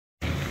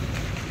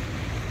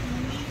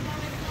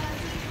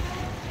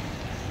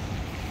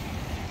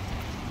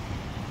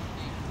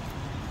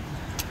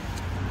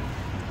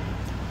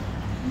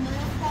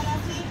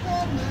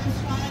lose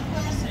 5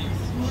 persons.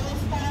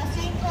 Lose para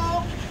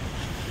 5.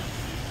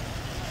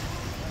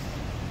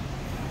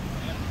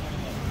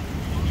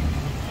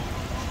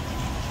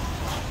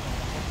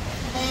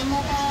 Demo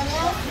para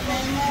 2,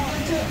 demo para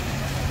 2.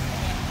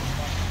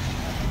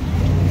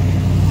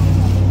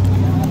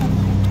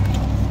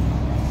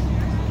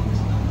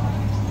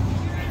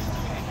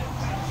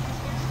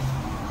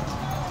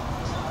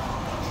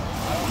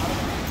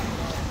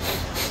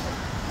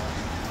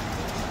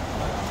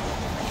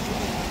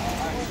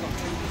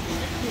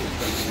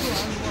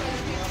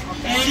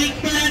 Eric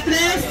para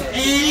 3,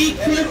 Eric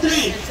for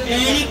 3.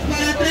 Eric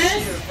para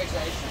 3.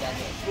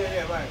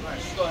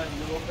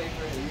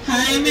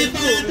 Jaime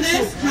para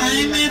 3,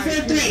 Jaime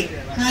for 3.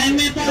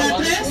 Jaime para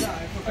 3.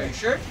 Are you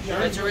sure?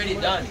 It's already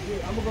done.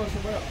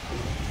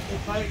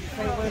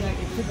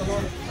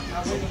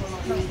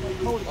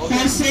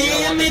 José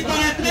M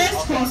para 3,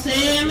 José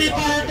M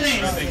para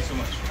 3.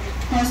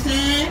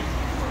 José.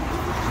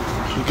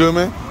 You good,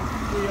 man?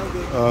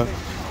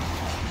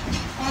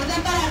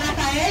 Orden para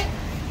Rafael.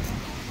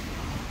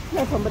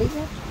 La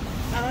sombrilla.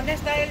 ¿A dónde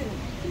está él?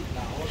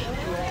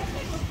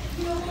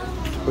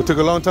 It took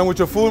a long time with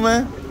your food,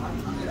 man?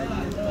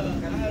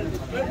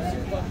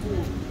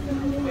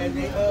 And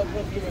they supposed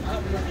to give a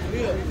complimentary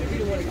meal, and he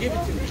didn't want to give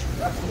it to me. He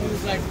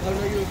was like, oh no,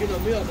 you don't get no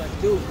meal. I was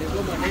like, dude, there's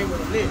no my name on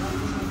the list.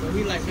 So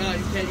he like, nah,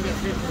 you can't, you got to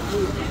pay for the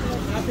food.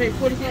 I paid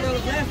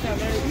 $45 last time,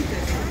 man. You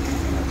said,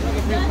 I'm going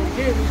to pay for the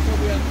kid. He told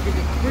me I was going to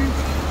get it for free.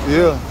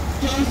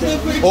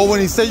 Yeah. Oh, when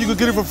he said you could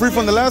get it for free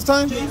from the last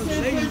time?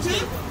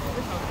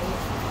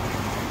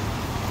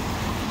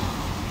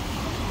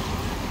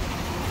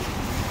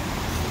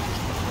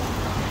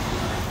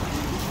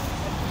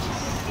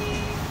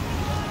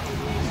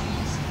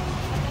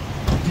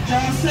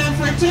 Joseph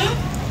for 2.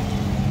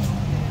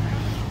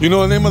 You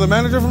know the name of the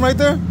manager from right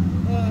there? There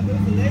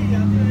was a lady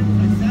out there. It was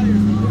like Saturday or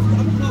something. I'm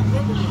going to call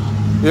Brooklyn.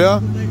 Yeah.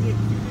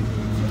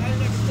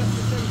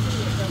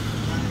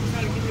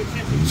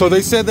 So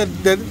they said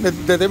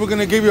that they were going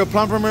to give you a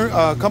complimentary.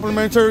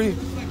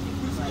 So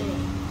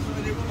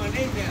they wrote my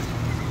name down.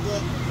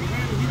 Well,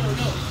 apparently he don't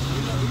know.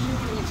 He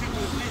wouldn't check on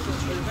the place or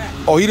put it back.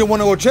 Oh, he didn't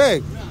want to go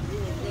check. No, he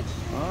wouldn't.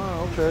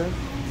 Ah, okay.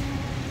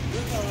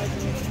 That's all right,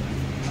 man.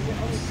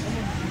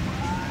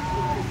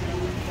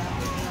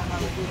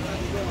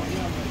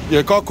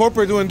 Yeah, call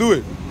corporate and do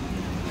it.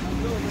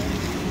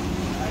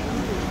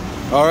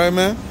 All right,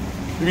 man.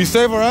 You be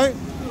safe, all right?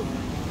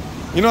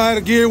 You know I had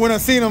a gear when I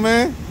seen him,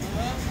 man.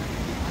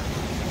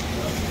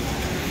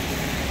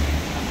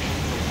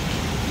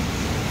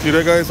 See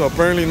that guy? So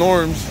apparently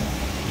Norm's.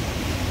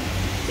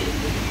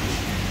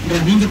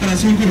 Raimundo para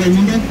 5,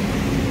 Raimundo.